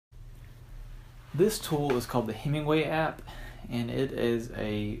This tool is called the Hemingway app, and it is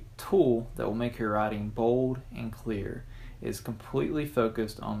a tool that will make your writing bold and clear. It is completely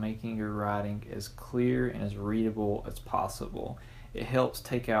focused on making your writing as clear and as readable as possible. It helps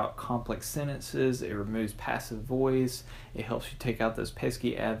take out complex sentences, it removes passive voice, it helps you take out those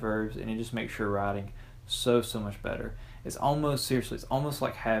pesky adverbs, and it just makes your writing so much better. It's almost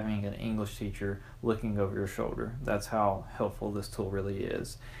like having an English teacher looking over your shoulder. That's how helpful this tool really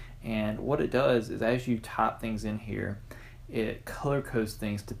is. And what it does is, as you type things in here, it color codes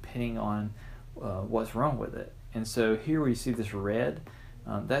things depending on what's wrong with it. And so here where you see this red,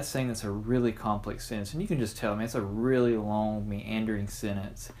 that's saying that's a really complex sentence. And you can just tell, it's a really long, meandering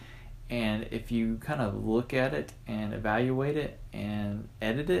sentence. And if you kind of look at it and evaluate it and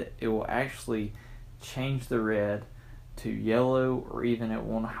edit it, it will actually change the red to yellow, or even it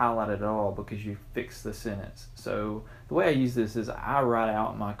won't highlight it at all because you fixed the sentence. So the way I use this is I write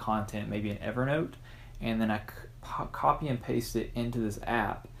out my content maybe in Evernote, and then I copy and paste it into this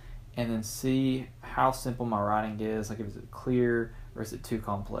app, and then see how simple my writing is, like if it's clear or is it too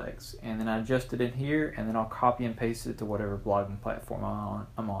complex, and then I adjust it in here, and then I'll copy and paste it to whatever blogging platform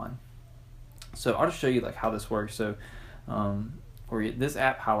I'm on. So I'll just show you like how this works. So this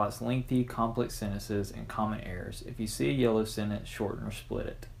app highlights lengthy, complex sentences and common errors. If you see a yellow sentence, shorten or split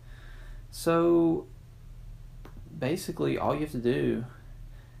it. So basically all you have to do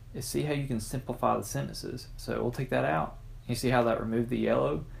is see how you can simplify the sentences. So we'll take that out. You see how that removed the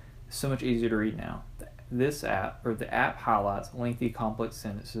yellow? It's so much easier to read now. This app, or the app, highlights lengthy, complex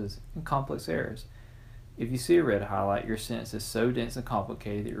sentences and complex errors. If you see a red highlight, your sentence is so dense and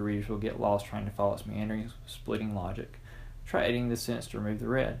complicated that your readers will get lost trying to follow its meandering, splitting logic. Try editing this sentence to remove the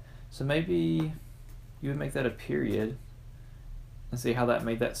red. So maybe you would make that a period, and see how that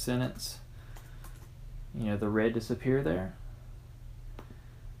made that sentence, the red disappear there.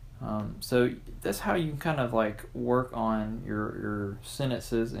 So that's how you kind of like work on your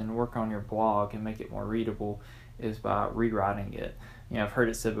sentences and work on your blog and make it more readable, is by rewriting it. I've heard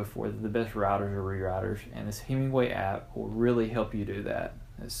it said before that the best writers are rewriters, and this Hemingway app will really help you do that.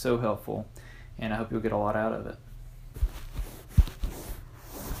 It's so helpful, and I hope you'll get a lot out of it.